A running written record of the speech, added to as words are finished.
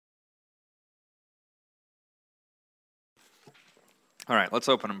All right, let's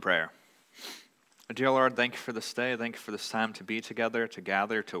open in prayer. Dear Lord, thank you for this day. Thank you for this time to be together, to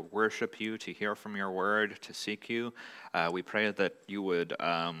gather, to worship you, to hear from your word, to seek you. We pray that you would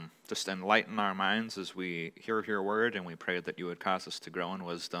just enlighten our minds as we hear your word, and we pray that you would cause us to grow in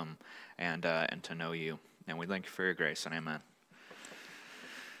wisdom and to know you. And we thank you for your grace, and amen.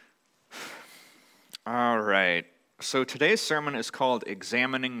 All right, so today's sermon is called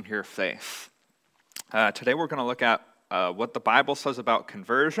Examining Your Faith. Today we're going to look at what the Bible says about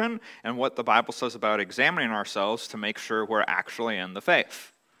conversion and what the Bible says about examining ourselves to make sure we're actually in the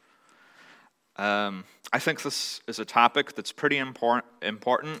faith. I think this is a topic that's pretty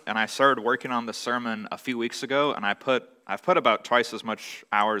important, and I started working on this sermon a few weeks ago, and I've put about twice as much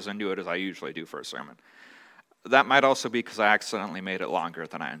hours into it as I usually do for a sermon. That might also be because I accidentally made it longer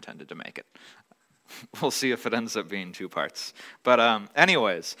than I intended to make it. We'll see if it ends up being 2 parts. But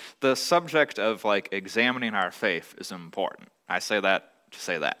anyways, the subject of examining our faith is important. I say that to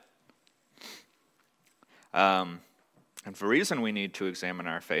say that. And the reason we need to examine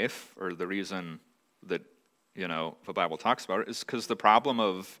our faith, or the reason that the Bible talks about it, is because the problem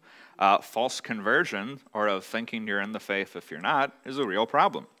of false conversion, or of thinking you're in the faith if you're not, is a real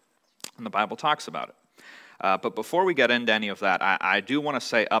problem. And the Bible talks about it. But before we get into any of that, I do want to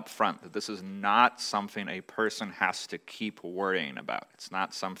say up front that this is not something a person has to keep worrying about. It's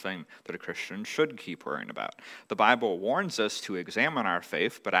not something that a Christian should keep worrying about. The Bible warns us to examine our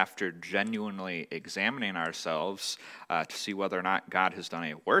faith, but after genuinely examining ourselves to see whether or not God has done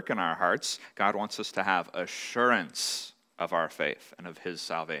a work in our hearts, God wants us to have assurance of our faith and of his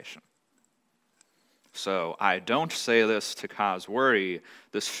salvation. So I don't say this to cause worry.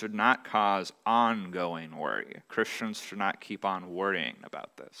 This should not cause ongoing worry. Christians should not keep on worrying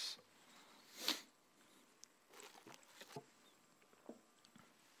about this.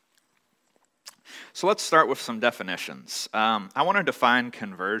 So let's start with some definitions. I want to define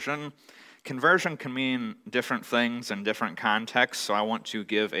conversion. Conversion can mean different things in different contexts, so I want to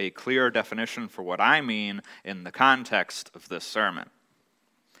give a clear definition for what I mean in the context of this sermon.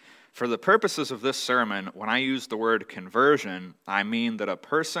 For the purposes of this sermon, when I use the word conversion, I mean that a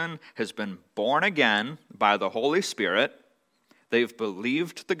person has been born again by the Holy Spirit, they've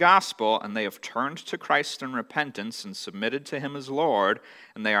believed the gospel, and they have turned to Christ in repentance and submitted to him as Lord,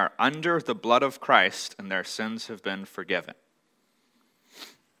 and they are under the blood of Christ, and their sins have been forgiven.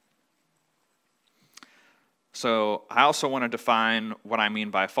 So I also want to define what I mean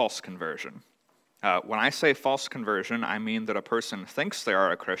by false conversion. When I say false conversion, I mean that a person thinks they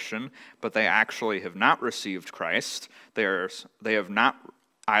are a Christian, but they actually have not received Christ. They have not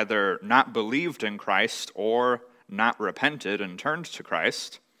either not believed in Christ or not repented and turned to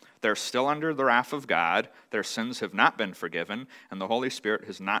Christ. They're still under the wrath of God. Their sins have not been forgiven, and the Holy Spirit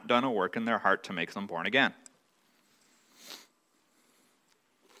has not done a work in their heart to make them born again.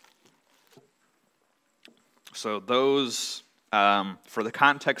 So those... for the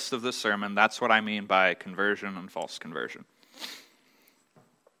context of this sermon, that's what I mean by conversion and false conversion.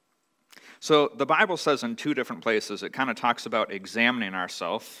 So the Bible says in 2 different places, it kind of talks about examining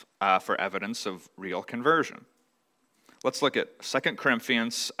ourselves for evidence of real conversion. Let's look at 2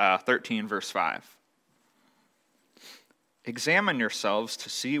 Corinthians 13, verse 5. Examine yourselves to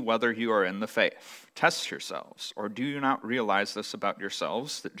see whether you are in the faith. Test yourselves, or do you not realize this about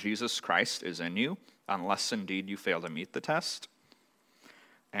yourselves, that Jesus Christ is in you, unless indeed you fail to meet the test?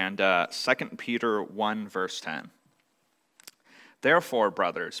 And 2 Peter 1, verse 10. Therefore,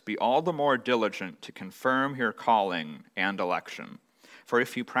 brothers, be all the more diligent to confirm your calling and election, for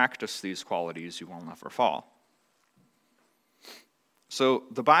if you practice these qualities, you will never fall. So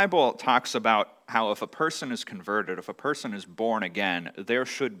the Bible talks about how if a person is converted, if a person is born again, there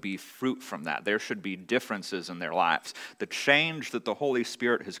should be fruit from that. There should be differences in their lives. The change that the Holy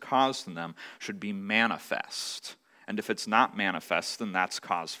Spirit has caused in them should be manifest. And if it's not manifest, then that's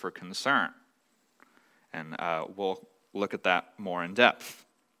cause for concern. And we'll look at that more in depth.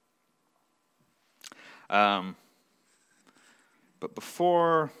 But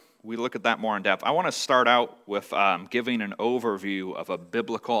before we look at that more in depth, I want to start out with giving an overview of a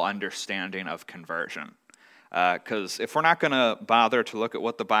biblical understanding of conversion. Because if we're not going to bother to look at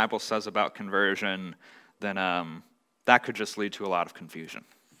what the Bible says about conversion, then that could just lead to a lot of confusion.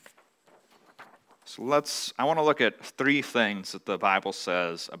 So I want to look at 3 things that the Bible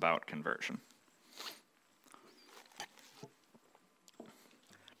says about conversion.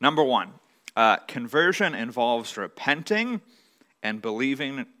 Number 1, conversion involves repenting and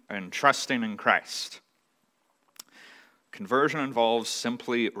believing and trusting in Christ. Conversion involves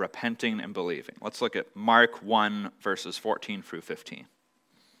simply repenting and believing. Let's look at Mark 1, verses 14 through 15.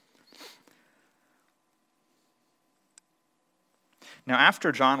 Now,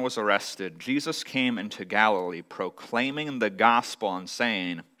 after John was arrested, Jesus came into Galilee, proclaiming the gospel and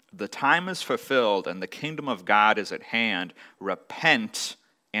saying, "The time is fulfilled and the kingdom of God is at hand. Repent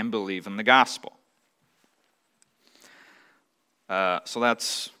and believe in the gospel." So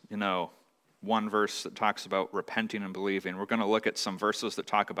that's, one verse that talks about repenting and believing. We're going to look at some verses that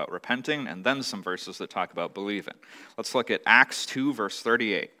talk about repenting and then some verses that talk about believing. Let's look at Acts 2, verse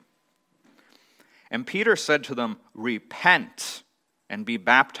 38. "And Peter said to them, 'Repent and be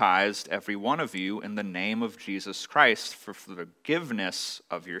baptized, every one of you, in the name of Jesus Christ for forgiveness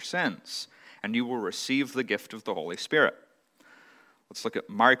of your sins, and you will receive the gift of the Holy Spirit.'" Let's look at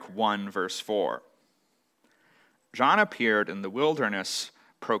Mark 1, verse 4. "John appeared in the wilderness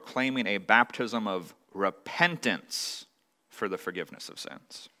proclaiming a baptism of repentance for the forgiveness of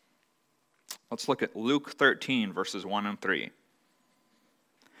sins." Let's look at Luke 13, verses 1 and 3.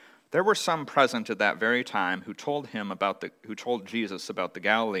 "There were some present at that very time who told Jesus about the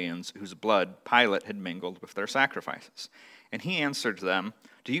Galileans whose blood Pilate had mingled with their sacrifices. And he answered them,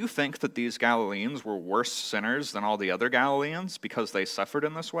 'Do you think that these Galileans were worse sinners than all the other Galileans because they suffered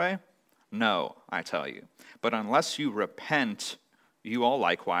in this way? No, I tell you. But unless you repent, you all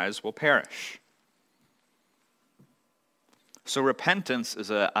likewise will perish.'" So repentance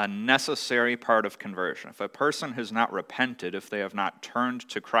is a necessary part of conversion. If a person has not repented, if they have not turned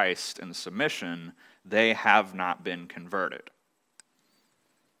to Christ in submission, they have not been converted.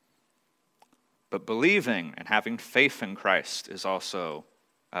 But believing and having faith in Christ is also,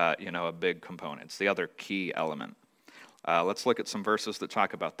 a big component. It's the other key element. Let's look at some verses that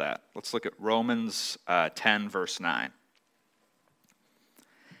talk about that. Let's look at Romans 10, verse 9.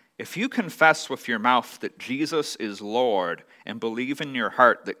 "If you confess with your mouth that Jesus is Lord and believe in your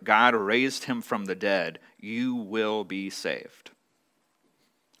heart that God raised him from the dead, you will be saved."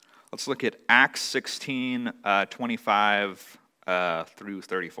 Let's look at Acts 16, 25 through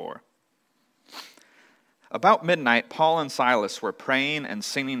 34. "About midnight, Paul and Silas were praying and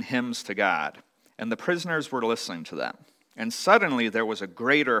singing hymns to God, and the prisoners were listening to them. And suddenly there was a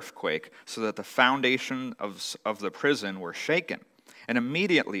great earthquake, so that the foundation of the prison were shaken. And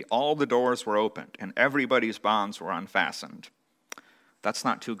immediately all the doors were opened, and everybody's bonds were unfastened." That's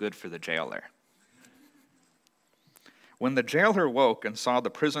not too good for the jailer. "When the jailer woke and saw the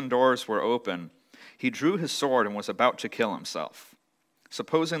prison doors were open, he drew his sword and was about to kill himself,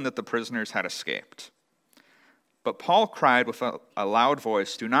 supposing that the prisoners had escaped. But Paul cried with a loud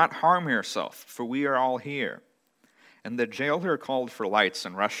voice, 'Do not harm yourself, for we are all here.' And the jailer called for lights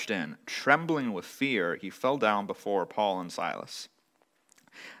and rushed in. Trembling with fear, he fell down before Paul and Silas.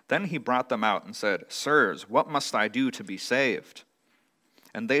 Then he brought them out and said, 'Sirs, what must I do to be saved?'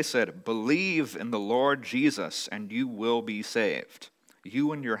 And they said, 'Believe in the Lord Jesus, and you will be saved,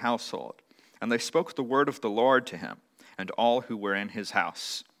 you and your household.' And they spoke the word of the Lord to him, and all who were in his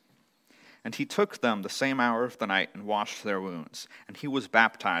house. And he took them the same hour of the night and washed their wounds, and he was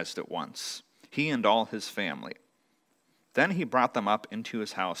baptized at once, he and all his family. Then he brought them up into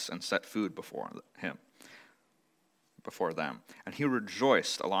his house and set food before them. And he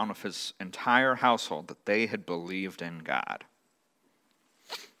rejoiced along with his entire household that they had believed in God."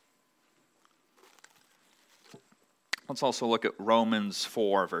 Let's also look at Romans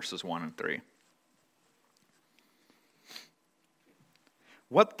 4, verses 1 and 3.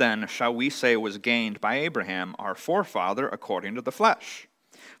 "What then shall we say was gained by Abraham, our forefather, according to the flesh?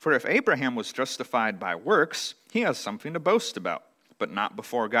 For if Abraham was justified by works, he has something to boast about, but not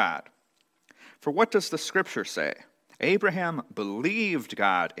before God. For what does the Scripture say? Abraham believed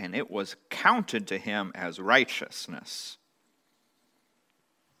God, and it was counted to him as righteousness."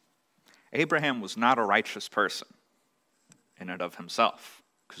 Abraham was not a righteous person in and of himself,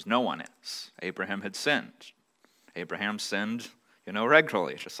 because no one is. Abraham had sinned. Abraham sinned,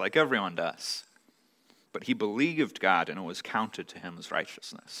 regularly, just like everyone does. But he believed God, and it was counted to him as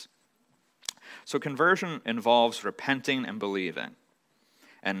righteousness. So conversion involves repenting and believing.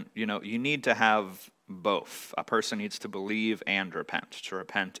 And, you need to have both. A person needs to believe and repent, to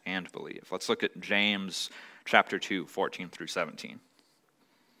repent and believe. Let's look at James chapter 2, 14 through 17.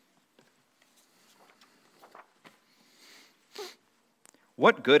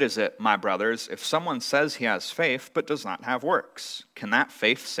 "What good is it, my brothers, if someone says he has faith but does not have works? Can that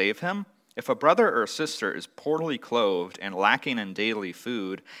faith save him? If a brother or sister is poorly clothed and lacking in daily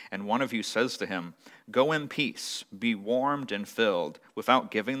food, and one of you says to him, 'Go in peace, be warmed and filled,' without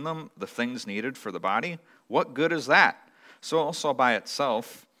giving them the things needed for the body, what good is that? So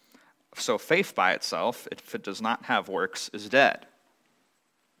faith by itself, if it does not have works, is dead."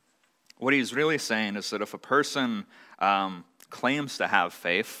 What he's really saying is that if a person claims to have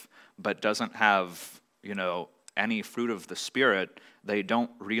faith but doesn't have, any fruit of the Spirit, they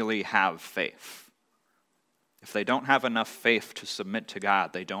don't really have faith. If they don't have enough faith to submit to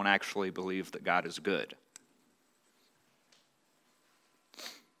God, they don't actually believe that God is good.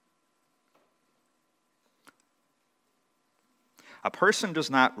 A person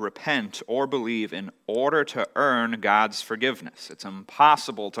does not repent or believe in order to earn God's forgiveness. It's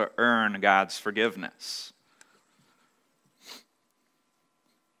impossible to earn God's forgiveness.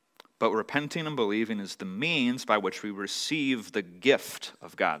 But repenting and believing is the means by which we receive the gift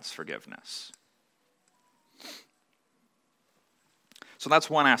of God's forgiveness. So that's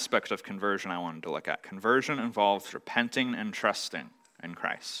one aspect of conversion I wanted to look at. Conversion involves repenting and trusting in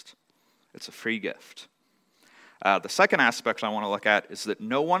Christ. It's a free gift. The second aspect I want to look at is that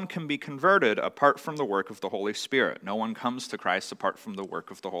no one can be converted apart from the work of the Holy Spirit. No one comes to Christ apart from the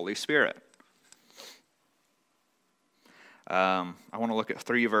work of the Holy Spirit. I want to look at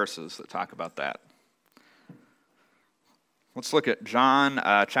 3 verses that talk about that. Let's look at John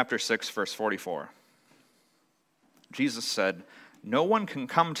chapter 6, verse 44. Jesus said, "No one can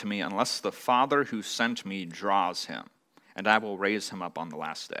come to me unless the Father who sent me draws him, and I will raise him up on the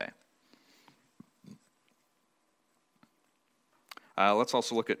last day." Let's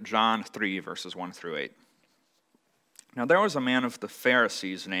also look at John 3, verses 1 through 8. Now there was a man of the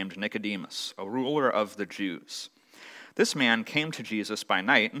Pharisees named Nicodemus, a ruler of the Jews. This man came to Jesus by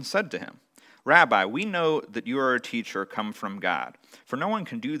night and said to him, "Rabbi, we know that you are a teacher come from God, for no one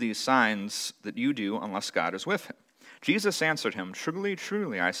can do these signs that you do unless God is with him." Jesus answered him, "Truly,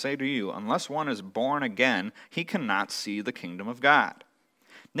 truly, I say to you, unless one is born again, he cannot see the kingdom of God."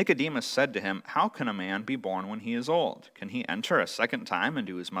 Nicodemus said to him, "How can a man be born when he is old? Can he enter a second time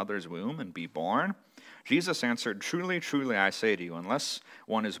into his mother's womb and be born?" Jesus answered, "Truly, truly, I say to you, unless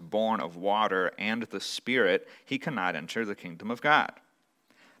one is born of water and the Spirit, he cannot enter the kingdom of God.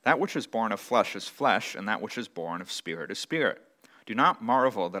 That which is born of flesh is flesh, and that which is born of spirit is spirit. Do not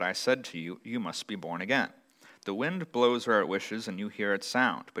marvel that I said to you, you must be born again. The wind blows where it wishes, and you hear its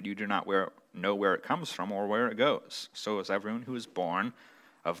sound, but you do not know where it comes from or where it goes. So is everyone who is born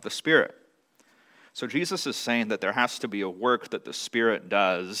of the Spirit." So Jesus is saying that there has to be a work that the Spirit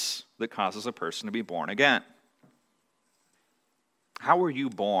does that causes a person to be born again. How were you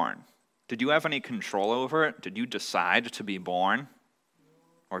born? Did you have any control over it? Did you decide to be born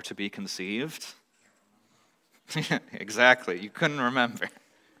or to be conceived? Exactly, you couldn't remember.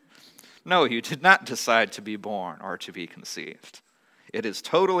 No, you did not decide to be born or to be conceived. It is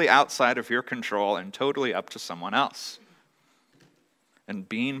totally outside of your control and totally up to someone else. And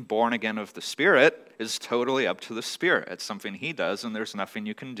being born again of the Spirit is totally up to the Spirit. It's something He does, and there's nothing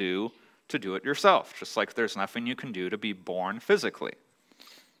you can do to do it yourself, just like there's nothing you can do to be born physically.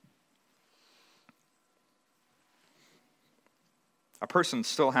 A person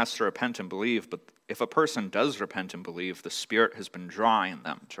still has to repent and believe, but if a person does repent and believe, the Spirit has been drawing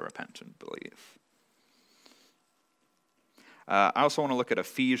them to repent and believe. I also want to look at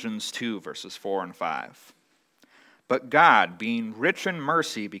Ephesians 2, verses 4 and 5. "But God, being rich in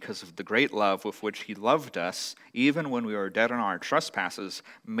mercy because of the great love with which He loved us, even when we were dead in our trespasses,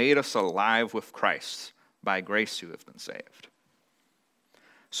 made us alive with Christ. By grace you have been saved."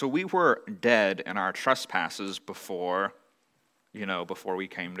 So we were dead in our trespasses before we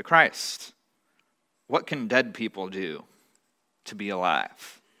came to Christ. What can dead people do to be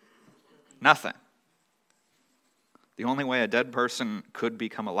alive? Nothing. The only way a dead person could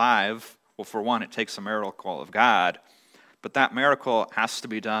become alive, well, for one, it takes a miracle of God, but that miracle has to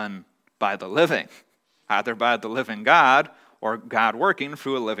be done by the living, either by the living God or God working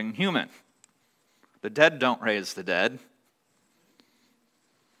through a living human. The dead don't raise the dead.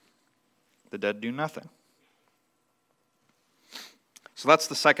 The dead do nothing. So that's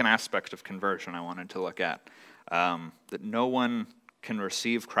the second aspect of conversion I wanted to look at, that no one can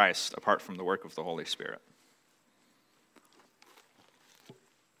receive Christ apart from the work of the Holy Spirit.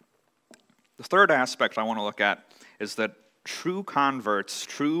 The third aspect I want to look at is that true converts,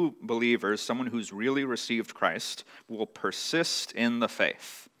 true believers, someone who's really received Christ, will persist in the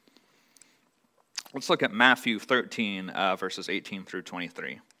faith. Let's look at Matthew 13, verses 18 through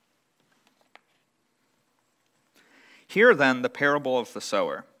 23. "Hear then the parable of the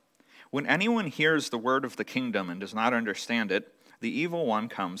sower. When anyone hears the word of the kingdom and does not understand it, the evil one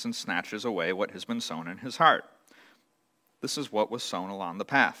comes and snatches away what has been sown in his heart. This is what was sown along the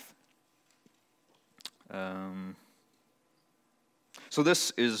path." So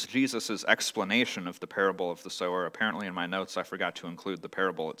this is Jesus' explanation of the parable of the sower. Apparently in my notes I forgot to include the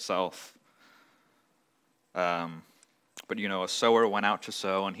parable itself. But a sower went out to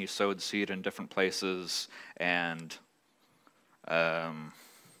sow, and he sowed seed in different places, and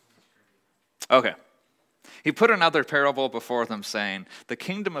He put another parable before them, saying, "The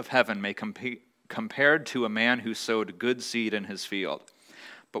kingdom of heaven may compared to a man who sowed good seed in his field.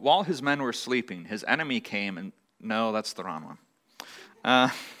 But while his men were sleeping, his enemy came and..." No, that's the wrong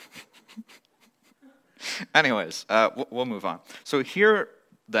one. Anyways, we'll move on. So here,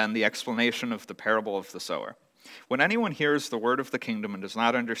 then, the explanation of the parable of the sower. When anyone hears the word of the kingdom and does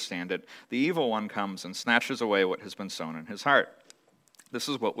not understand it, the evil one comes and snatches away what has been sown in his heart. This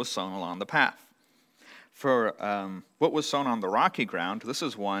is what was sown along the path. For what was sown on the rocky ground, this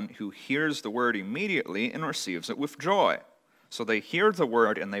is one who hears the word immediately and receives it with joy. So they hear the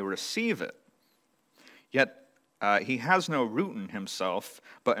word and they receive it. Yet he has no root in himself,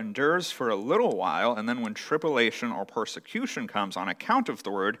 but endures for a little while, and then when tribulation or persecution comes on account of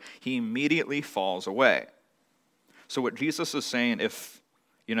the word, he immediately falls away. So what Jesus is saying, if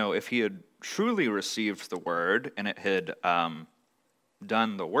he had truly received the word and it had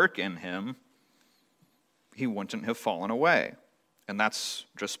done the work in him, he wouldn't have fallen away. And that's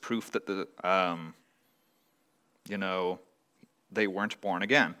just proof that they weren't born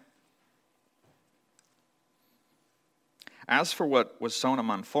again. As for what was sown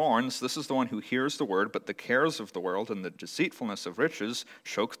among thorns, this is the one who hears the word, but the cares of the world and the deceitfulness of riches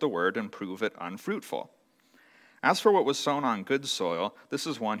choke the word and prove it unfruitful. As for what was sown on good soil, this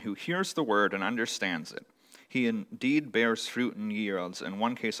is one who hears the word and understands it. He indeed bears fruit and yields, in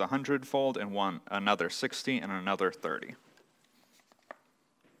one case 100-fold, in another 60, and another 30.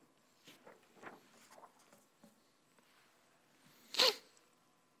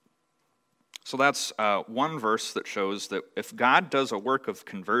 So that's one verse that shows that if God does a work of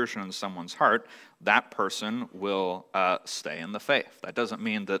conversion in someone's heart, that person will stay in the faith. That doesn't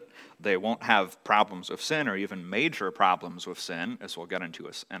mean that they won't have problems with sin or even major problems with sin, as we'll get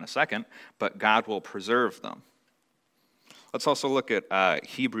into in a second, but God will preserve them. Let's also look at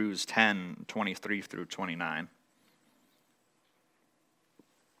Hebrews 10, 23 through 29.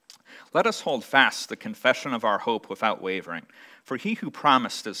 Let us hold fast the confession of our hope without wavering, for he who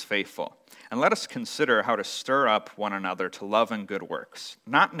promised is faithful. And let us consider how to stir up one another to love and good works,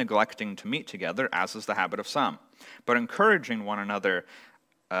 not neglecting to meet together, as is the habit of some, but encouraging one another,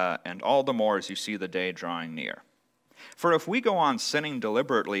 and all the more as you see the day drawing near. For if we go on sinning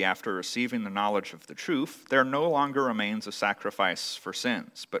deliberately after receiving the knowledge of the truth, there no longer remains a sacrifice for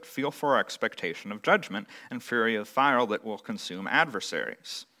sins, but fearful expectation of judgment and fury of fire that will consume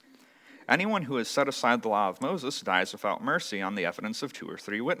adversaries. Anyone who has set aside the law of Moses dies without mercy on the evidence of 2 or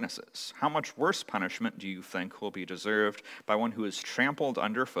 3 witnesses. How much worse punishment do you think will be deserved by one who has trampled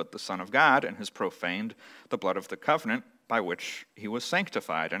underfoot the Son of God and has profaned the blood of the covenant by which he was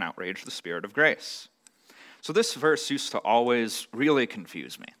sanctified and outraged the Spirit of grace? So this verse used to always really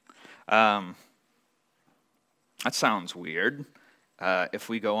confuse me. That sounds weird. If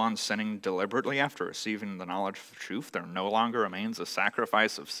we go on sinning deliberately after receiving the knowledge of the truth, there no longer remains a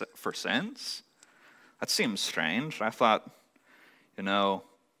sacrifice for sins? That seems strange. I thought,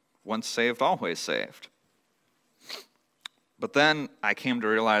 once saved, always saved. But then I came to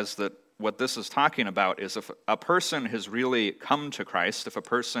realize that what this is talking about is if a person has really come to Christ, if a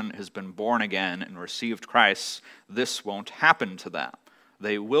person has been born again and received Christ, this won't happen to them.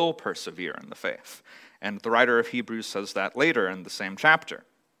 They will persevere in the faith. And the writer of Hebrews says that later in the same chapter.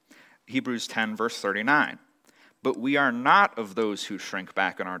 Hebrews 10, verse 39. But we are not of those who shrink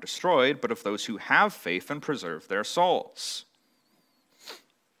back and are destroyed, but of those who have faith and preserve their souls.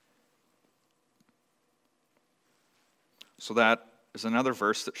 So that is another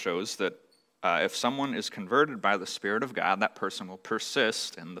verse that shows that if someone is converted by the Spirit of God, that person will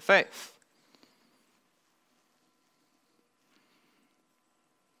persist in the faith.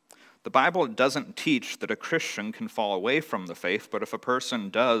 The Bible doesn't teach that a Christian can fall away from the faith, but if a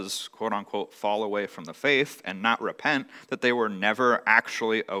person does, quote unquote, fall away from the faith and not repent, that they were never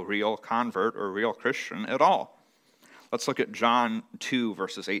actually a real convert or real Christian at all. Let's look at John 2,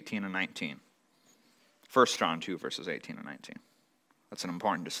 verses 18 and 19. 1 John 2, verses 18 and 19. That's an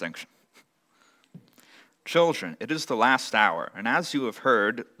important distinction. Children, it is the last hour, and as you have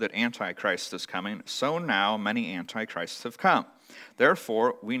heard that Antichrist is coming, so now many Antichrists have come.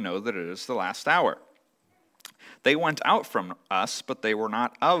 Therefore, we know that it is the last hour. They went out from us, but they were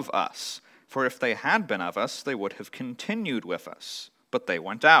not of us. For if they had been of us, they would have continued with us. But they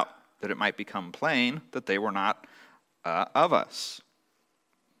went out, that it might become plain that they were not of us.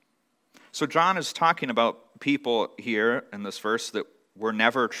 So John is talking about people here in this verse that were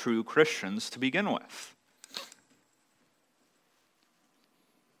never true Christians to begin with.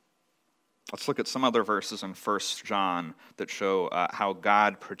 Let's look at some other verses in 1 John that show how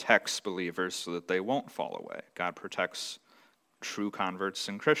God protects believers so that they won't fall away. God protects true converts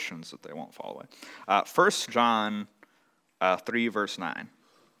and Christians that they won't fall away. 1 John 3, verse 9.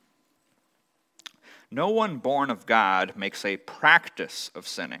 No one born of God makes a practice of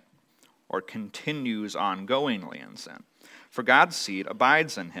sinning or continues ongoingly in sin. For God's seed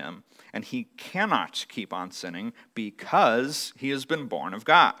abides in him, and he cannot keep on sinning because he has been born of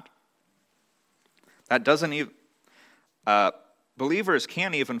God. That doesn't even... believers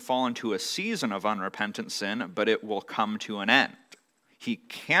can't even fall into a season of unrepentant sin, but it will come to an end. He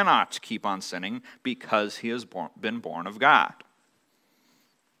cannot keep on sinning because he has been born of God.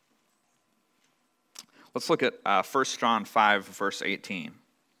 Let's look at 1 John 5, verse 18.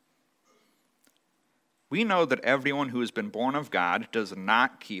 We know that everyone who has been born of God does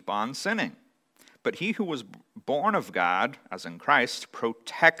not keep on sinning. But he who was born of God, as in Christ,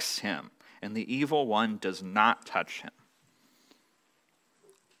 protects him, and the evil one does not touch him.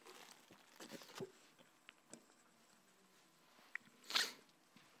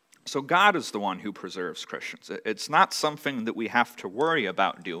 So God is the one who preserves Christians. It's not something that we have to worry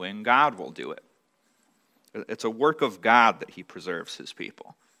about doing. God will do it. It's a work of God that he preserves his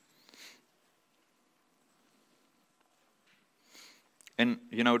people. And,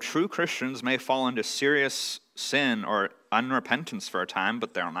 true Christians may fall into serious sin or unrepentance for a time,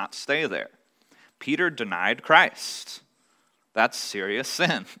 but they'll not stay there. Peter denied Christ. That's serious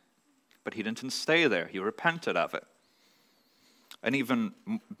sin. But he didn't stay there. He repented of it. An even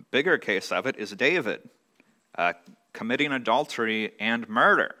bigger case of it is David, committing adultery and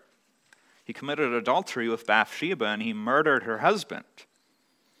murder. He committed adultery with Bathsheba, and he murdered her husband.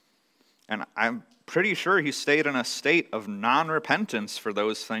 And I'm pretty sure he stayed in a state of non-repentance for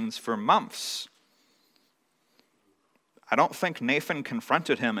those things for months. I don't think Nathan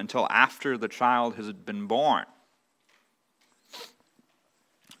confronted him until after the child had been born.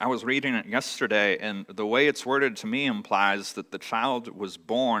 I was reading it yesterday, and the way it's worded to me implies that the child was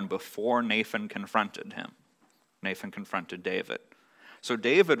born before Nathan confronted him. Nathan confronted David. So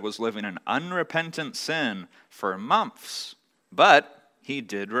David was living in unrepentant sin for months, but he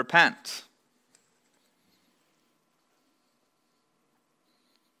did repent.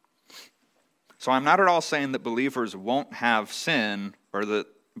 So I'm not at all saying that believers won't have sin or that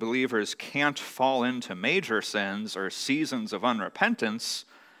believers can't fall into major sins or seasons of unrepentance,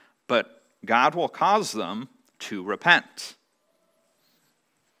 but God will cause them to repent.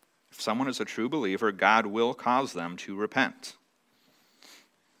 If someone is a true believer, God will cause them to repent.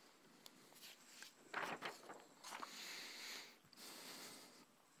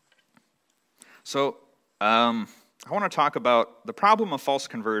 So, I want to talk about the problem of false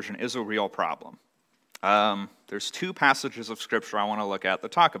conversion is a real problem. There's two passages of Scripture I want to look at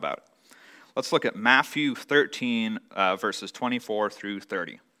that talk about it. Let's look at Matthew 13, verses 24 through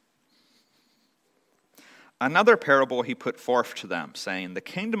 30. Another parable he put forth to them, saying, The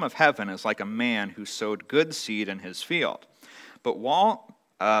kingdom of heaven is like a man who sowed good seed in his field. But while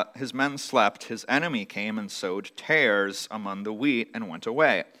his men slept, his enemy came and sowed tares among the wheat and went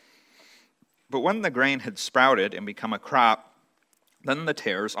away. But when the grain had sprouted and become a crop, then the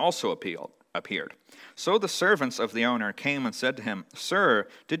tares also appeared. So the servants of the owner came and said to him, Sir,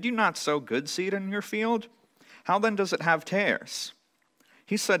 did you not sow good seed in your field? How then does it have tares?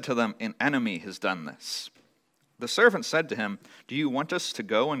 He said to them, An enemy has done this. The servant said to him, Do you want us to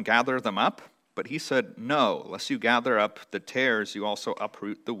go and gather them up? But he said, No, lest you gather up the tares, you also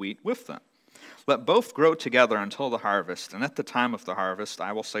uproot the wheat with them. Let both grow together until the harvest, and at the time of the harvest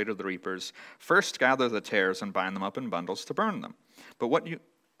I will say to the reapers, First gather the tares and bind them up in bundles to burn them. But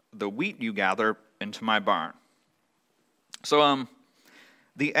the wheat you gather into my barn. So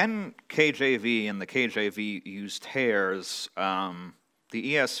the NKJV and the KJV use tares.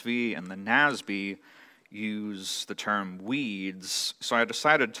 The ESV and the NASB use the term weeds. So I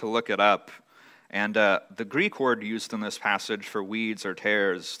decided to look it up. And the Greek word used in this passage for weeds or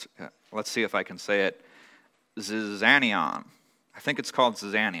tares, let's see if I can say it, zizanion. I think it's called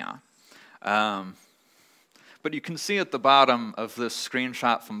zizanion. But you can see at the bottom of this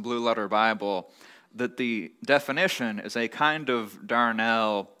screenshot from Blue Letter Bible that the definition is a kind of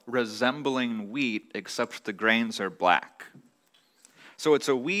darnel resembling wheat, except the grains are black. So it's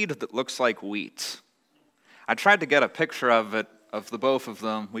a weed that looks like wheat. I tried to get a picture of it, of the both of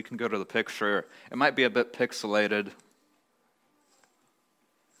them. We can go to the picture. It might be a bit pixelated.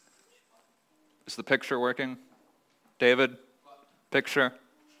 Is the picture working? David? Picture?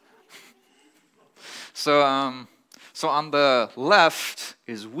 So on the left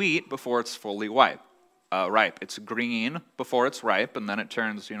is wheat before it's fully ripe. It's green before it's ripe, and then it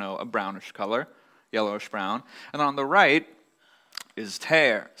turns, a brownish color, yellowish brown. And on the right is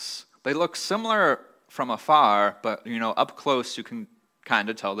tares. They look similar from afar, but, up close you can kind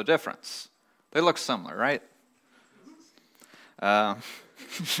of tell the difference. They look similar, right?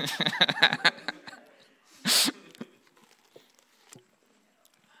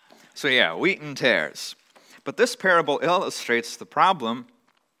 So yeah, wheat and tares. But this parable illustrates the problem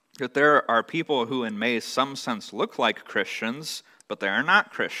that there are people who in some sense look like Christians, but they are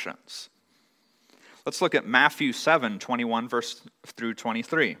not Christians. Let's look at Matthew 7, 21 verse through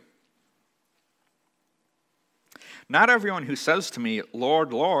 23. Not everyone who says to me,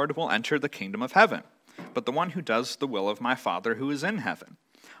 Lord, Lord, will enter the kingdom of heaven, but the one who does the will of my Father who is in heaven.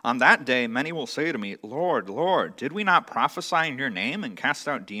 On that day, many will say to me, Lord, Lord, did we not prophesy in your name and cast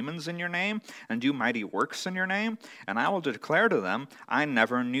out demons in your name and do mighty works in your name? And I will declare to them, I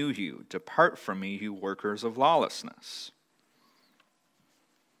never knew you. Depart from me, you workers of lawlessness.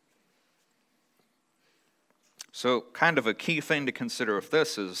 So kind of a key thing to consider with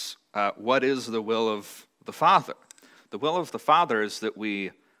this is, what is the will of the Father? The will of the Father is that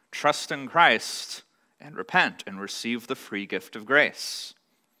we trust in Christ and repent and receive the free gift of grace.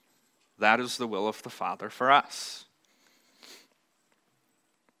 That is the will of the Father for us.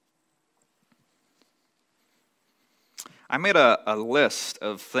 I made a list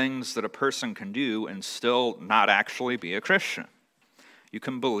of things that a person can do and still not actually be a Christian. You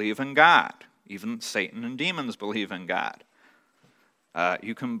can believe in God. Even Satan and demons believe in God.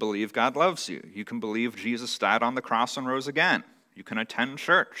 You can believe God loves you. You can believe Jesus died on the cross and rose again. You can attend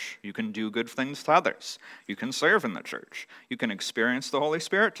church. You can do good things to others. You can serve in the church. You can experience the Holy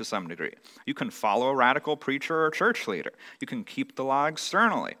Spirit to some degree. You can follow a radical preacher or church leader. You can keep the law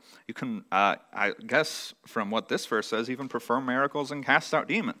externally. You can, I guess from what this verse says, even perform miracles and cast out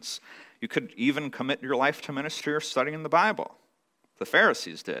demons. You could even commit your life to ministry or studying the Bible. The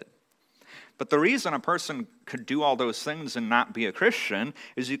Pharisees did. But the reason a person could do all those things and not be a Christian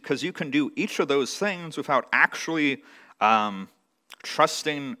is because you can do each of those things without actually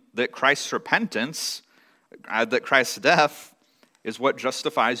trusting that Christ's repentance, that Christ's death, is what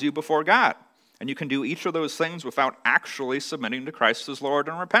justifies you before God. And you can do each of those things without actually submitting to Christ as Lord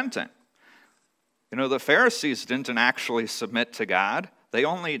and repenting. The Pharisees didn't actually submit to God. They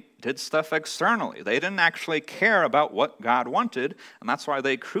only did stuff externally. They didn't actually care about what God wanted, and that's why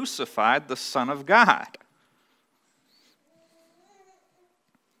they crucified the Son of God.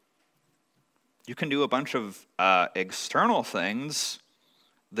 You can do a bunch of external things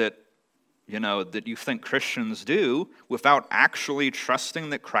that you think Christians do without actually trusting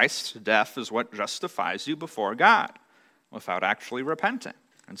that Christ's death is what justifies you before God, without actually repenting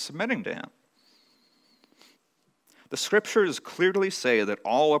and submitting to Him. The Scriptures clearly say that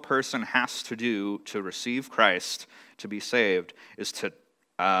all a person has to do to receive Christ, to be saved, is to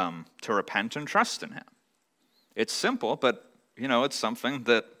repent and trust in Him. It's simple, but, it's something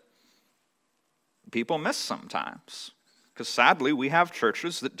that people miss sometimes. Because sadly, we have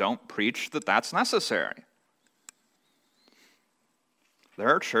churches that don't preach that that's necessary. There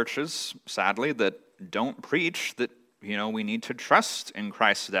are churches, sadly, that don't preach that we need to trust in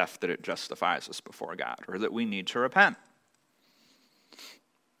Christ's death that it justifies us before God, or that we need to repent.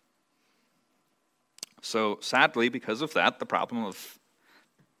 So sadly, because of that, the problem of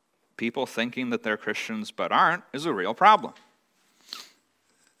people thinking that they're Christians but aren't is a real problem.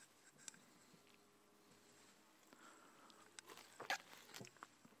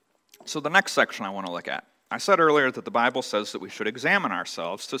 So the next section I want to look at. I said earlier that the Bible says that we should examine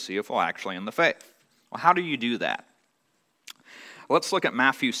ourselves to see if we're actually in the faith. Well, how do you do that? Let's look at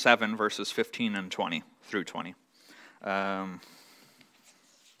Matthew 7, verses 15 and 20 through 20.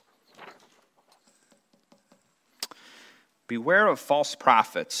 Beware of false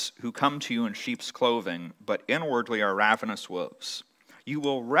prophets who come to you in sheep's clothing, but inwardly are ravenous wolves. You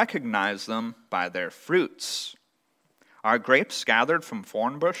will recognize them by their fruits. Are grapes gathered from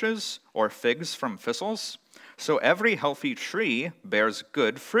thorn bushes, or figs from thistles? So every healthy tree bears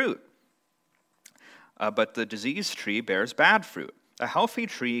good fruit, but the diseased tree bears bad fruit. A healthy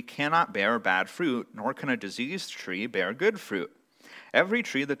tree cannot bear bad fruit, nor can a diseased tree bear good fruit. Every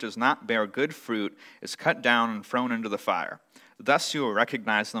tree that does not bear good fruit is cut down and thrown into the fire. Thus you will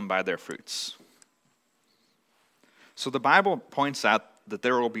recognize them by their fruits. So the Bible points out that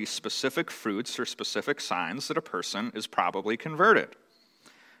there will be specific fruits or specific signs that a person is probably converted.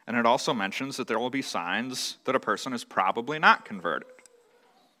 And it also mentions that there will be signs that a person is probably not converted.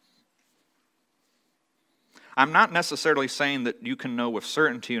 I'm not necessarily saying that you can know with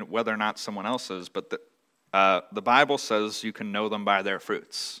certainty whether or not someone else is, but the Bible says you can know them by their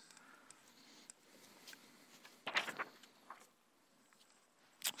fruits.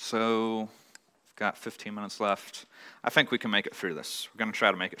 So, got 15 minutes left. I think we can make it through this. We're going to try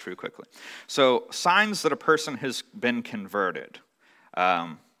to make it through quickly. So, signs that a person has been converted.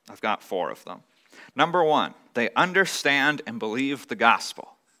 I've got 4 of them. Number 1, they understand and believe the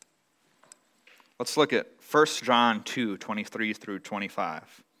gospel. Let's look at 1 John 2, 23 through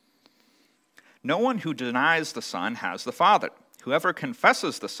 25. No one who denies the Son has the Father. Whoever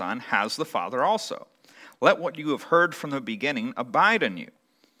confesses the Son has the Father also. Let what you have heard from the beginning abide in you.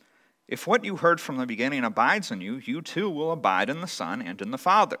 If what you heard from the beginning abides in you, you too will abide in the Son and in the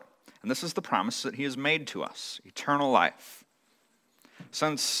Father. And this is the promise that he has made to us, eternal life.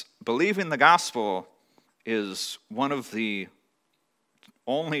 Since believing the gospel is one of the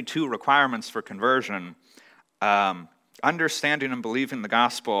only 2 requirements for conversion, understanding and believing the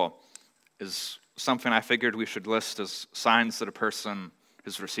gospel is something I figured we should list as signs that a person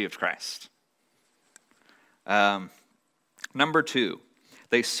has received Christ. Number 2,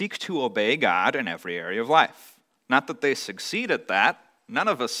 they seek to obey God in every area of life. Not that they succeed at that. None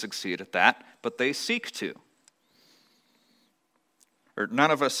of us succeed at that, but they seek to. Or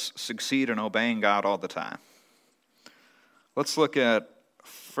none of us succeed in obeying God all the time. Let's look at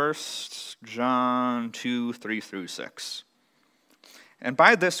 1 John 2, 3 through 6. And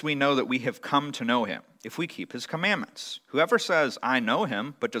by this we know that we have come to know him, if we keep his commandments. Whoever says, I know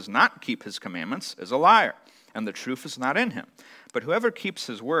him, but does not keep his commandments, is a liar, and the truth is not in him. But whoever keeps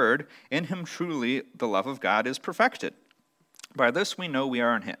his word, in him truly the love of God is perfected. By this we know we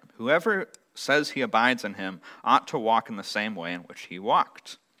are in him. Whoever says he abides in him ought to walk in the same way in which he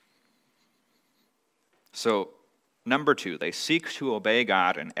walked. So, number 2, they seek to obey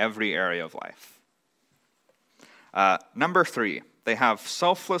God in every area of life. Number 3, they have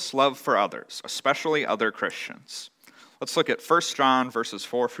selfless love for others, especially other Christians. Let's look at 1 John verses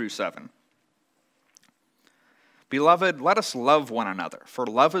 4 through 7. Beloved, let us love one another, for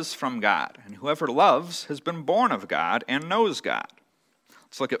love is from God, and whoever loves has been born of God and knows God.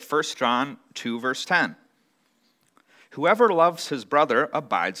 Let's look at 1 John 2, verse 10. Whoever loves his brother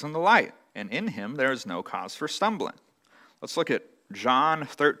abides in the light, and in him there is no cause for stumbling. Let's look at John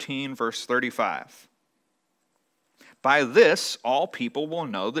 13, verse 35. By this, all people will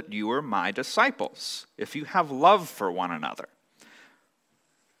know that you are my disciples, if you have love for one another.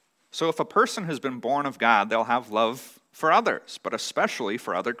 So if a person has been born of God, they'll have love for others, but especially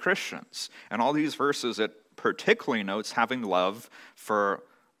for other Christians. And all these verses, it particularly notes having love for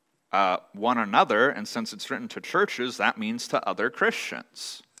one another, and since it's written to churches, that means to other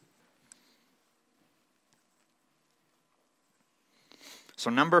Christians. So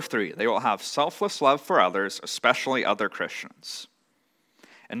number 3, they will have selfless love for others, especially other Christians.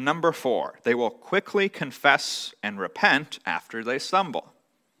 And number 4, they will quickly confess and repent after they stumble.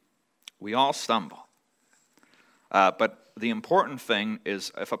 We all stumble. But the important thing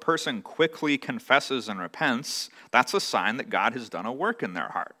is if a person quickly confesses and repents, that's a sign that God has done a work in their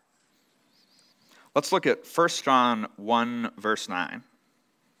heart. Let's look at 1 John 1, verse 9.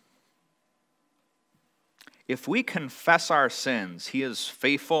 If we confess our sins, he is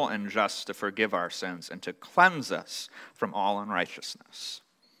faithful and just to forgive our sins and to cleanse us from all unrighteousness.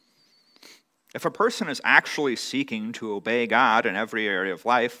 If a person is actually seeking to obey God in every area of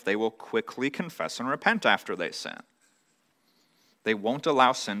life, they will quickly confess and repent after they sin. They won't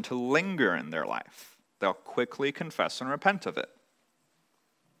allow sin to linger in their life. They'll quickly confess and repent of it.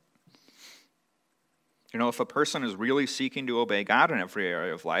 You know, if a person is really seeking to obey God in every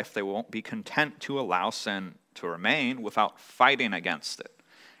area of life, they won't be content to allow sin to remain without fighting against it.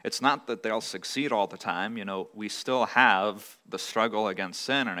 It's not that they'll succeed all the time. You know, we still have the struggle against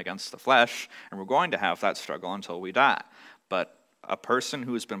sin and against the flesh, and we're going to have that struggle until we die. But a person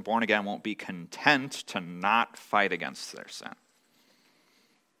who has been born again won't be content to not fight against their sin.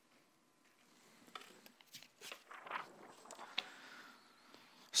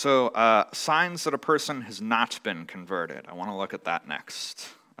 So, signs that a person has not been converted. I want to look at that next.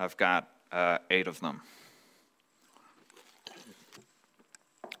 I've got 8 of them.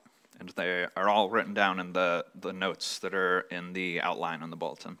 And they are all written down in the notes that are in the outline on the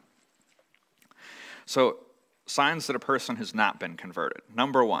bulletin. So, signs that a person has not been converted.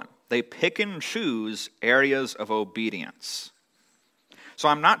 Number 1, they pick and choose areas of obedience. So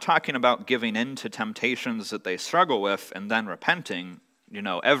I'm not talking about giving in to temptations that they struggle with and then repenting. You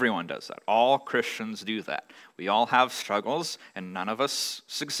know, everyone does that. All Christians do that. We all have struggles, and none of us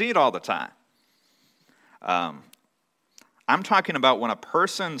succeed all the time. I'm talking about when a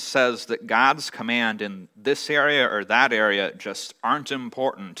person says that God's command in this area or that area just aren't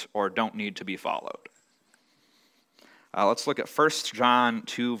important or don't need to be followed. Let's look at 1 John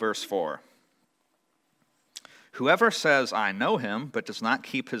 2, verse 4. Whoever says, I know him, but does not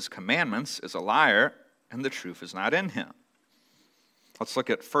keep his commandments is a liar, and the truth is not in him. Let's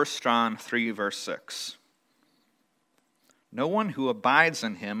look at 1 John 3, verse 6. No one who abides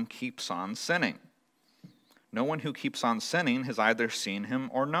in him keeps on sinning. No one who keeps on sinning has either seen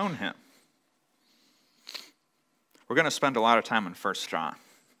him or known him. We're going to spend a lot of time in 1 John.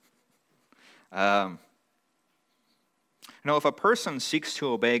 If a person seeks to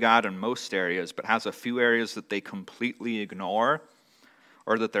obey God in most areas, but has a few areas that they completely ignore,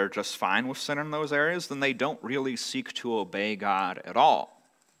 or that they're just fine with sin in those areas, then they don't really seek to obey God at all.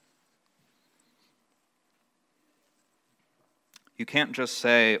 You can't just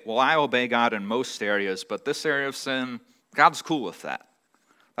say, well, I obey God in most areas, but this area of sin, God's cool with that.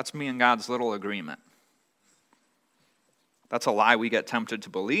 That's me and God's little agreement. That's a lie we get tempted to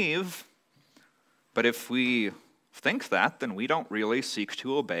believe, but if we think that, then we don't really seek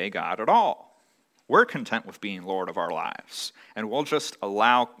to obey God at all. We're content with being Lord of our lives, and we'll just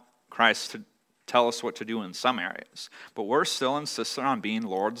allow Christ to tell us what to do in some areas. But we're still insistent on being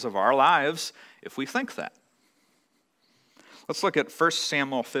lords of our lives if we think that. Let's look at 1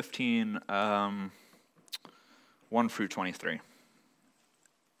 Samuel 15, 1 through 23.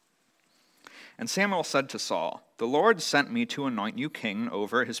 And Samuel said to Saul, "The Lord sent me to anoint you king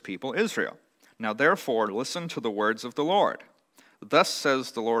over his people Israel. Now therefore listen to the words of the Lord. Thus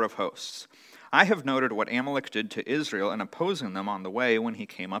says the Lord of hosts, I have noted what Amalek did to Israel in opposing them on the way when he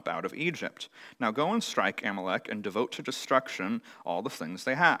came up out of Egypt. Now go and strike Amalek and devote to destruction all the things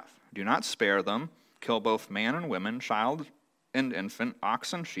they have. Do not spare them. Kill both man and woman, child and infant,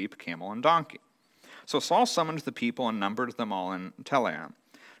 ox and sheep, camel and donkey." So Saul summoned the people and numbered them all in Telaim,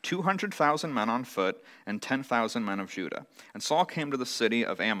 200,000 men on foot and 10,000 men of Judah. And Saul came to the city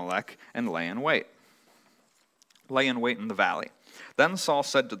of Amalek and lay in wait in the valley. Then Saul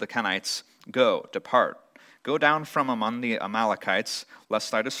said to the Kenites, "Go, depart. Go down from among the Amalekites,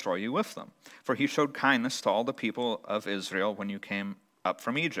 lest I destroy you with them." For he showed kindness to all the people of Israel when you came up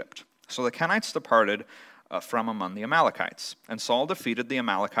from Egypt. So the Kenites departed from among the Amalekites. And Saul defeated the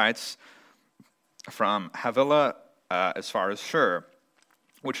Amalekites from Havilah as far as Shur,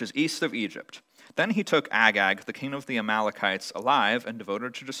 which is east of Egypt. Then he took Agag, the king of the Amalekites, alive, and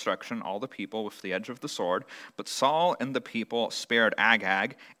devoted to destruction all the people with the edge of the sword. But Saul and the people spared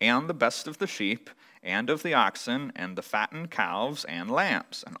Agag, and the best of the sheep, and of the oxen, and the fattened calves and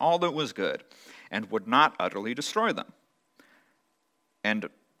lambs, and all that was good, and would not utterly destroy them. And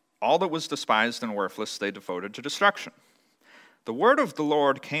all that was despised and worthless they devoted to destruction. The word of the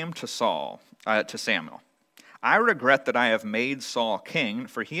Lord came to Samuel. "I regret that I have made Saul king,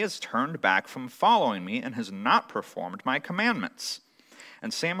 for he has turned back from following me and has not performed my commandments."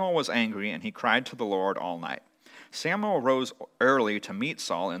 And Samuel was angry, and he cried to the Lord all night. Samuel rose early to meet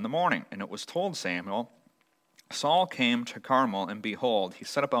Saul in the morning, and it was told Samuel, Saul came to Carmel, and behold, he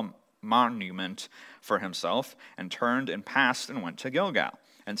set up a monument for himself, and turned and passed and went to Gilgal.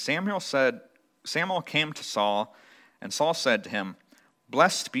 And Samuel came to Saul, and Saul said to him,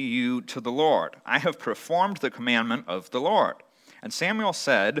 "Blessed be you to the Lord. I have performed the commandment of the Lord." And Samuel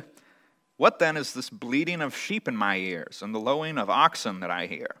said, "What then is this bleating of sheep in my ears, and the lowing of oxen that I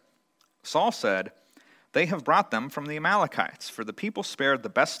hear?" Saul said, "They have brought them from the Amalekites, for the people spared the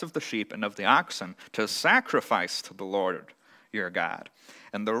best of the sheep and of the oxen to sacrifice to the Lord your God,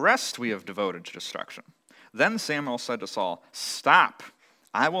 and the rest we have devoted to destruction." Then Samuel said to Saul, "Stop.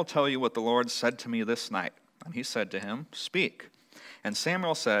 I will tell you what the Lord said to me this night." And he said to him, "Speak." And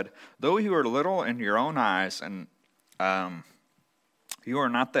Samuel said, "Though you are little in your own eyes, and you are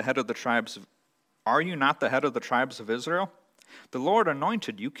not the head of the tribes are you not the head of the tribes of Israel? The Lord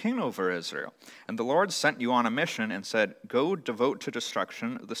anointed you king over Israel. And the Lord sent you on a mission and said, Go devote to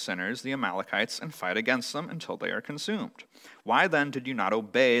destruction the sinners, the Amalekites, and fight against them until they are consumed. Why then did you not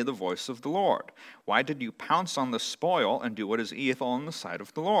obey the voice of the Lord? Why did you pounce on the spoil and do what is evil in the sight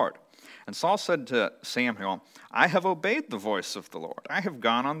of the Lord?" And Saul said to Samuel, "I have obeyed the voice of the Lord. I have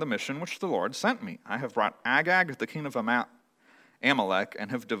gone on the mission which the Lord sent me. I have brought Agag, the king of Amalek,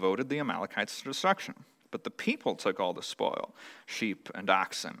 and have devoted the Amalekites to destruction. But the people took all the spoil, sheep and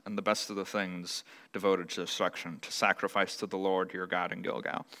oxen, and the best of the things devoted to destruction, to sacrifice to the Lord your God in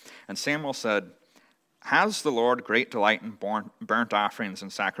Gilgal." And Samuel said, "Has the Lord great delight in burnt offerings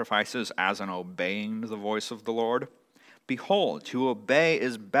and sacrifices as in obeying the voice of the Lord? Behold, to obey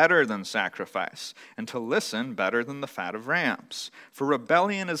is better than sacrifice, and to listen better than the fat of rams. For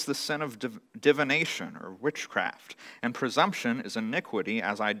rebellion is the sin of divination or witchcraft, and presumption is iniquity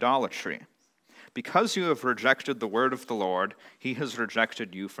as idolatry. Because you have rejected the word of the Lord, he has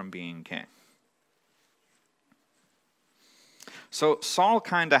rejected you from being king." So Saul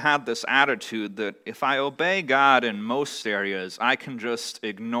kind of had this attitude that if I obey God in most areas, I can just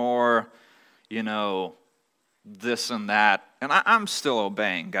ignore, this and that, and I'm still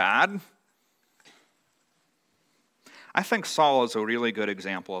obeying God. I think Saul is a really good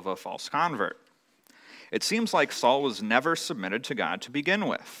example of a false convert. It seems like Saul was never submitted to God to begin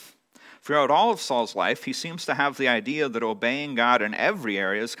with. Throughout all of Saul's life, he seems to have the idea that obeying God in every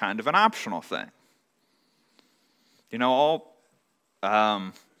area is kind of an optional thing. I'll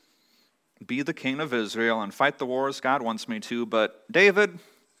be the king of Israel and fight the wars God wants me to, but David,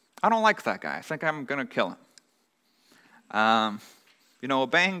 I don't like that guy. I think I'm going to kill him.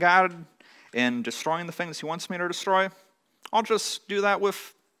 Obeying God and destroying the things he wants me to destroy, I'll just do that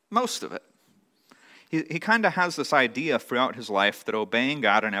with most of it. He kind of has this idea throughout his life that obeying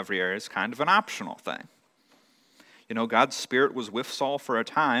God in every area is kind of an optional thing. God's Spirit was with Saul for a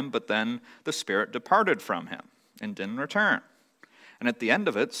time, but then the Spirit departed from him and didn't return. And at the end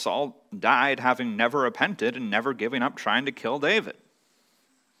of it, Saul died having never repented and never giving up trying to kill David.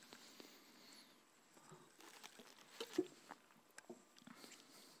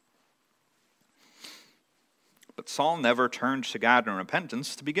 But Saul never turned to God in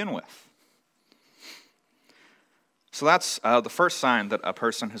repentance to begin with. So that's the first sign that a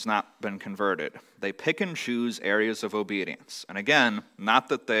person has not been converted. They pick and choose areas of obedience. And again, not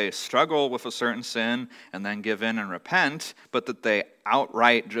that they struggle with a certain sin and then give in and repent, but that they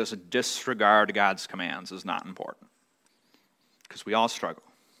outright just disregard God's commands is not important. Because we all struggle.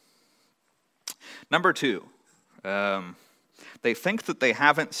 Number 2, they think that they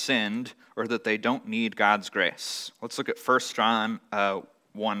haven't sinned or that they don't need God's grace. Let's look at 1 John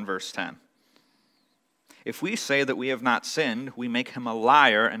 1, verse 10. If we say that we have not sinned, we make him a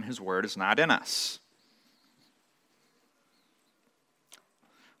liar, and his word is not in us.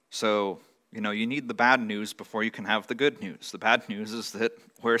 So, you need the bad news before you can have the good news. The bad news is that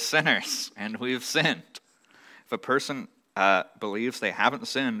we're sinners, and we've sinned. If a person believes they haven't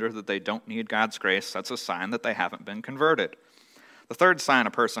sinned or that they don't need God's grace, that's a sign that they haven't been converted. The third sign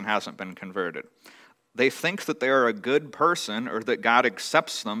a person hasn't been converted. They think that they are a good person or that God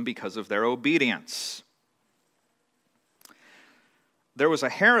accepts them because of their obedience. There was a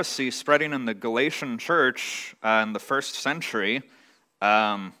heresy spreading in the Galatian church in the first century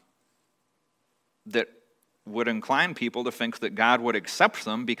that would incline people to think that God would accept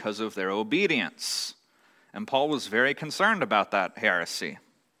them because of their obedience. And Paul was very concerned about that heresy.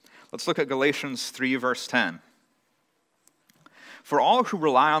 Let's look at Galatians 3, verse 10. For all who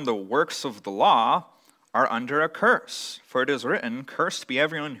rely on the works of the law are under a curse. For it is written, cursed be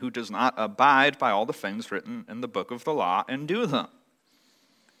everyone who does not abide by all the things written in the book of the law and do them.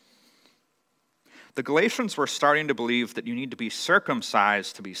 The Galatians were starting to believe that you need to be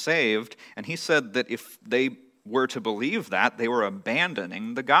circumcised to be saved, and he said that if they were to believe that, they were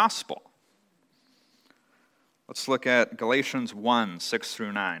abandoning the gospel. Let's look at Galatians 1, 6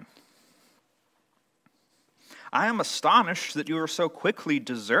 through 9. I am astonished that you are so quickly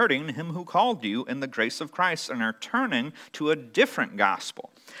deserting him who called you in the grace of Christ and are turning to a different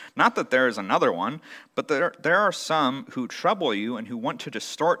gospel. Not that there is another one, but there are some who trouble you and who want to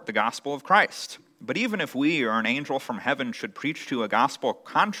distort the gospel of Christ. But even if we or an angel from heaven should preach to you a gospel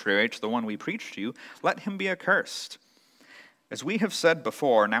contrary to the one we preach to you, let him be accursed. As we have said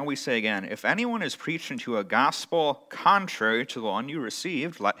before, now we say again, if anyone is preaching to a gospel contrary to the one you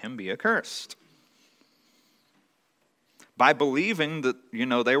received, let him be accursed. By believing that,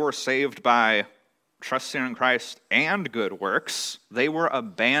 they were saved by trusting in Christ and good works, they were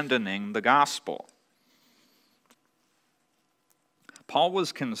abandoning the gospel. Paul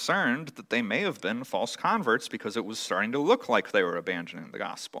was concerned that they may have been false converts because it was starting to look like they were abandoning the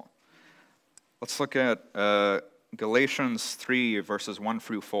gospel. Let's look at Galatians 3, verses 1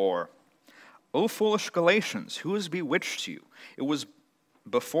 through 4. O foolish Galatians, who has bewitched you? It was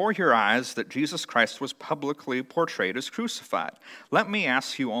before your eyes that Jesus Christ was publicly portrayed as crucified. Let me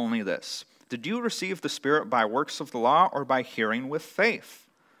ask you only this. Did you receive the Spirit by works of the law or by hearing with faith?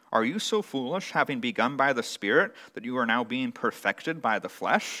 Are you so foolish, having begun by the Spirit, that you are now being perfected by the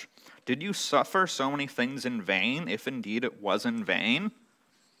flesh? Did you suffer so many things in vain, if indeed it was in vain?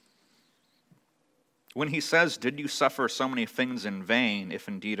 When he says, did you suffer so many things in vain, if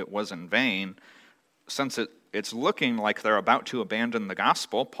indeed it was in vain, since it's looking like they're about to abandon the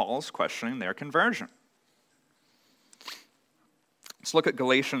gospel, Paul's questioning their conversion. Let's look at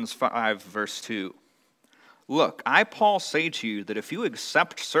Galatians 5, verse 2. Look, I, Paul, say to you that if you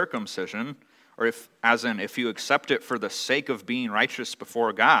accept circumcision, or if you accept it for the sake of being righteous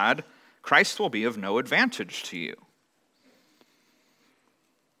before God, Christ will be of no advantage to you.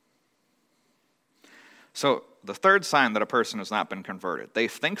 So the third sign that a person has not been converted, they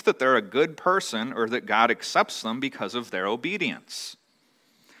think that they're a good person or that God accepts them because of their obedience.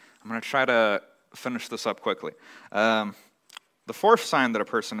 I'm going to try to finish this up quickly. The fourth sign that a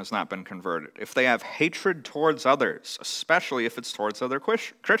person has not been converted, if they have hatred towards others, especially if it's towards other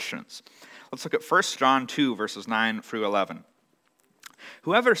Christians. Let's look at 1 John 2, verses 9 through 11.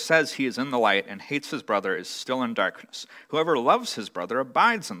 Whoever says he is in the light and hates his brother is still in darkness. Whoever loves his brother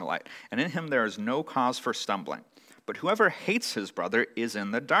abides in the light, and in him there is no cause for stumbling. But whoever hates his brother is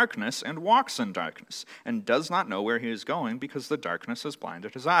in the darkness and walks in darkness, and does not know where he is going because the darkness has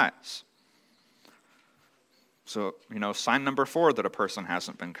blinded his eyes. So, sign number 4 that a person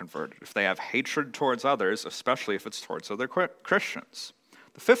hasn't been converted, if they have hatred towards others, especially if it's towards other Christians.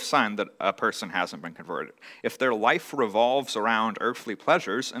 The fifth sign that a person hasn't been converted, if their life revolves around earthly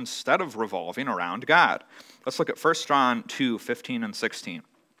pleasures instead of revolving around God. Let's look at 1 John 2, 15 and 16.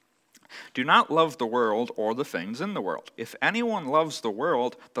 Do not love the world or the things in the world. If anyone loves the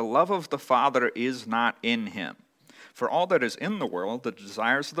world, the love of the Father is not in him. For all that is in the world, the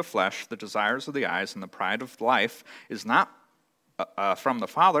desires of the flesh, the desires of the eyes, and the pride of life, is not from the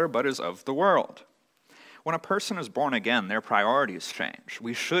Father, but is of the world. When a person is born again, their priorities change.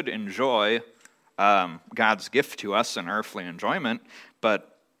 We should enjoy God's gift to us in earthly enjoyment,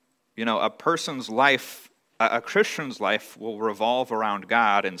 but a person's life, a Christian's life, will revolve around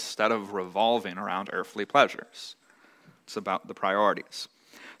God instead of revolving around earthly pleasures. It's about the priorities.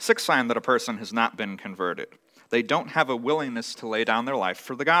 Sixth sign that a person has not been converted, they don't have a willingness to lay down their life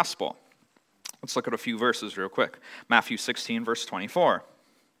for the gospel. Let's look at a few verses real quick. Matthew 16, verse 24.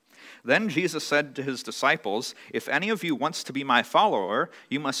 Then Jesus said to his disciples, if any of you wants to be my follower,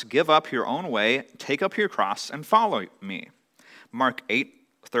 you must give up your own way, take up your cross, and follow me. Mark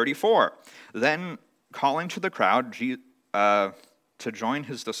 8:34. Then calling to the crowd to join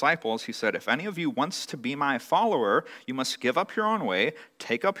his disciples, he said, if any of you wants to be my follower, you must give up your own way,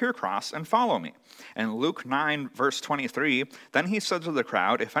 take up your cross, and follow me. And Luke 9, verse 23, then he said to the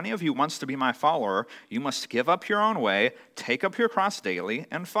crowd, if any of you wants to be my follower, you must give up your own way, take up your cross daily,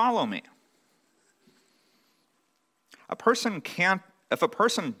 and follow me. If a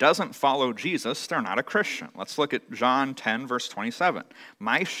person doesn't follow Jesus, they're not a Christian. Let's look at John 10, verse 27.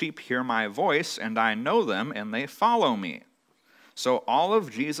 My sheep hear my voice, and I know them, and they follow me. So all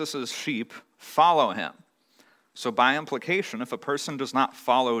of Jesus' sheep follow him. So by implication, if a person does not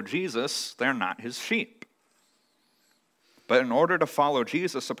follow Jesus, they're not his sheep. But in order to follow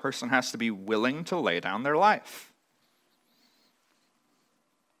Jesus, a person has to be willing to lay down their life.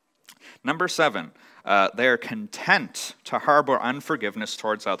 Number 7, they are content to harbor unforgiveness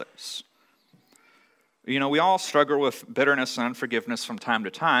towards others. We all struggle with bitterness and unforgiveness from time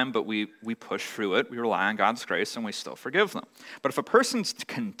to time, but we push through it, we rely on God's grace, and we still forgive them. But if a person's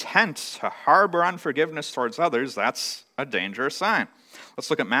content to harbor unforgiveness towards others, that's a dangerous sign. Let's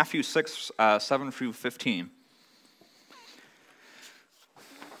look at Matthew 6, 7 through 15.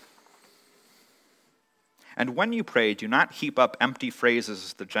 And when you pray, do not heap up empty phrases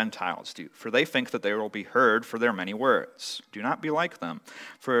as the Gentiles do, for they think that they will be heard for their many words. Do not be like them,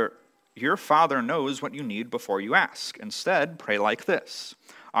 for your Father knows what you need before you ask. Instead, pray like this.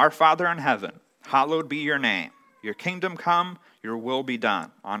 Our Father in heaven, hallowed be your name. Your kingdom come, your will be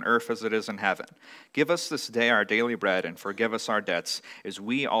done, on earth as it is in heaven. Give us this day our daily bread, and forgive us our debts, as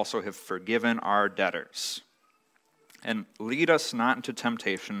we also have forgiven our debtors. And lead us not into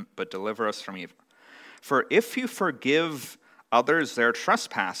temptation, but deliver us from evil. For if you forgive others their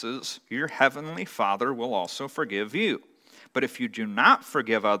trespasses, your heavenly Father will also forgive you. But if you do not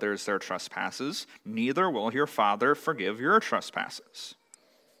forgive others their trespasses, neither will your Father forgive your trespasses.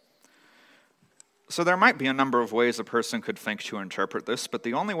 So there might be a number of ways a person could think to interpret this, but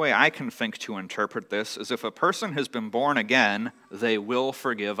the only way I can think to interpret this is if a person has been born again, they will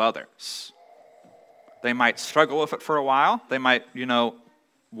forgive others. They might struggle with it for a while. They might,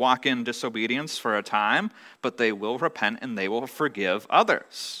 walk in disobedience for a time, but they will repent and they will forgive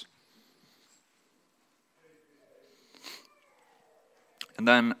others. And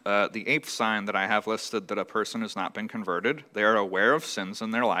then the eighth sign that I have listed that a person has not been converted, they are aware of sins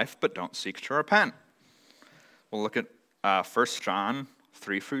in their life but don't seek to repent. We'll look at 1 John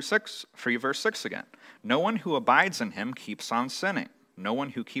 3 verse 6 again. No one who abides in him keeps on sinning. No one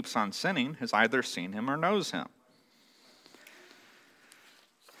who keeps on sinning has either seen him or knows him.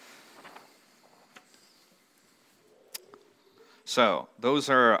 So those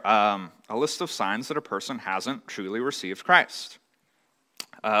are a list of signs that a person hasn't truly received Christ.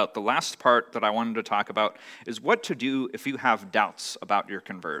 The last part that I wanted to talk about is what to do if you have doubts about your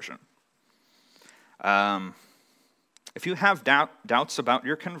conversion. If you have doubts about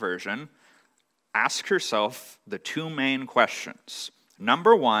your conversion, ask yourself the two main questions.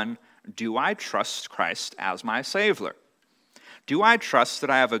 Number one, do I trust Christ as my Savior? Do I trust that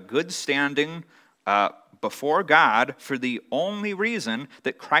I have a good standing before God for the only reason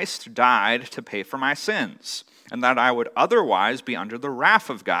that Christ died to pay for my sins, and that I would otherwise be under the wrath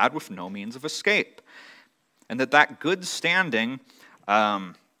of God with no means of escape? And that good standing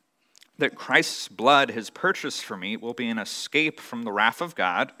that Christ's blood has purchased for me will be an escape from the wrath of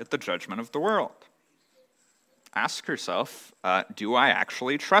God at the judgment of the world. Ask yourself, do I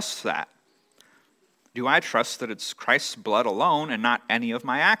actually trust that? Do I trust that it's Christ's blood alone and not any of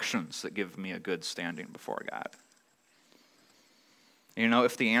my actions that give me a good standing before God?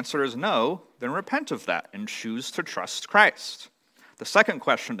 If the answer is no, then repent of that and choose to trust Christ. The second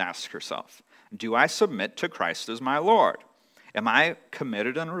question to ask yourself, do I submit to Christ as my Lord? Am I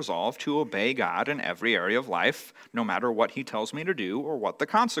committed and resolved to obey God in every area of life, no matter what he tells me to do or what the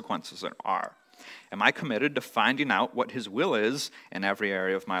consequences are? Am I committed to finding out what his will is in every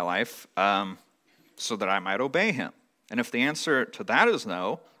area of my life so that I might obey him? And if the answer to that is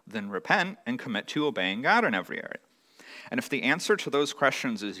no, then repent and commit to obeying God in every area. And if the answer to those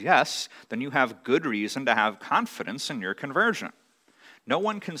questions is yes, then you have good reason to have confidence in your conversion. No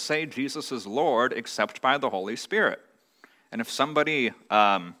one can say Jesus is Lord except by the Holy Spirit. And if somebody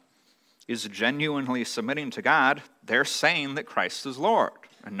is genuinely submitting to God, they're saying that Christ is Lord.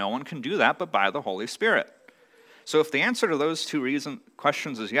 And no one can do that but by the Holy Spirit. So if the answer to those two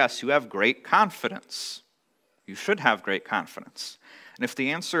questions is yes, you have great confidence. You should have great confidence. And if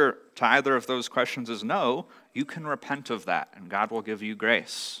the answer to either of those questions is no, you can repent of that, and God will give you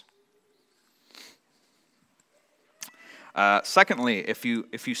grace. Secondly, if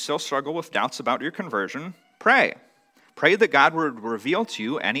you still struggle with doubts about your conversion, pray. Pray that God would reveal to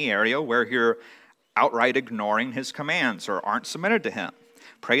you any area where you're outright ignoring his commands or aren't submitted to him.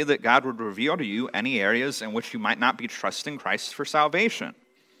 Pray that God would reveal to you any areas in which you might not be trusting Christ for salvation.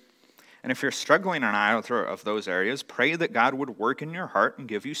 And if you're struggling in either of those areas, pray that God would work in your heart and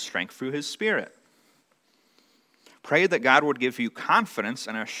give you strength through his Spirit. Pray that God would give you confidence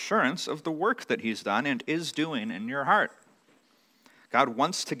and assurance of the work that he's done and is doing in your heart. God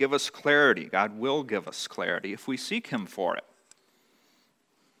wants to give us clarity. God will give us clarity if we seek him for it.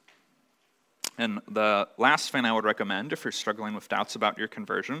 And the last thing I would recommend if you're struggling with doubts about your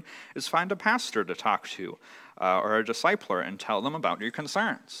conversion is find a pastor to talk to or a discipler and tell them about your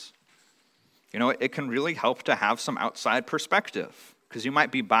concerns. It can really help to have some outside perspective because you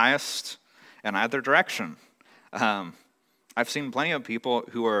might be biased in either direction. I've seen plenty of people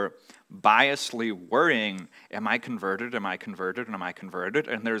who are biasedly worrying, am I converted, am I converted, and am I converted?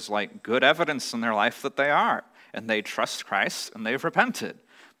 And there's good evidence in their life that they are. And they trust Christ and they've repented.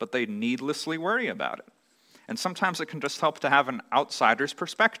 But they needlessly worry about it. And sometimes it can just help to have an outsider's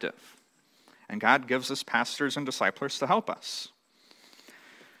perspective. And God gives us pastors and disciplers to help us.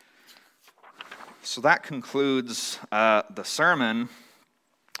 So that concludes the sermon.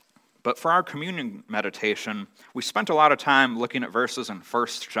 But for our communion meditation, we spent a lot of time looking at verses in 1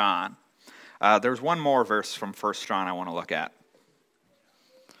 John. There's one more verse from 1 John I want to look at.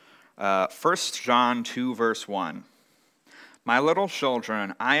 1 John 2, verse 1. My little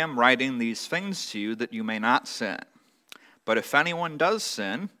children, I am writing these things to you that you may not sin. But if anyone does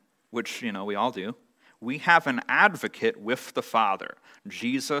sin, which, we all do, we have an advocate with the Father,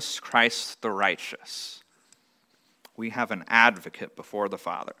 Jesus Christ the righteous. We have an advocate before the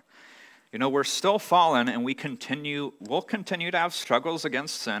Father. We're still fallen, and we'll continue to have struggles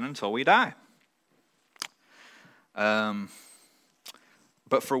against sin until we die.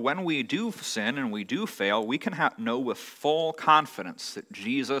 But for when we do sin and we do fail, we can know with full confidence that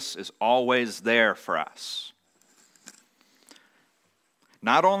Jesus is always there for us.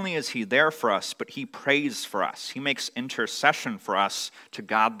 Not only is he there for us, but he prays for us. He makes intercession for us to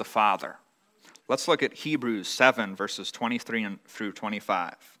God the Father. Let's look at Hebrews 7, verses 23 through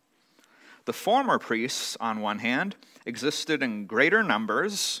 25. The former priests, on one hand, existed in greater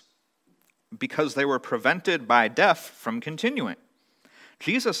numbers because they were prevented by death from continuing.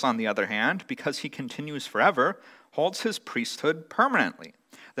 Jesus, on the other hand, because he continues forever, holds his priesthood permanently.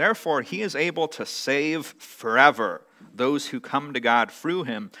 Therefore, he is able to save forever those who come to God through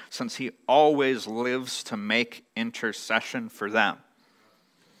him, since he always lives to make intercession for them.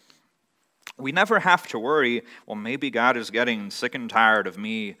 We never have to worry, well, maybe God is getting sick and tired of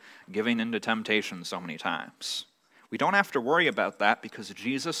me giving into temptation so many times. We don't have to worry about that because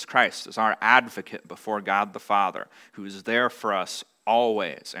Jesus Christ is our advocate before God the Father, who is there for us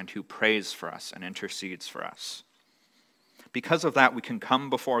always and who prays for us and intercedes for us. Because of that, we can come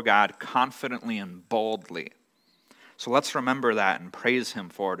before God confidently and boldly. So let's remember that and praise him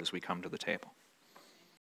for it as we come to the table.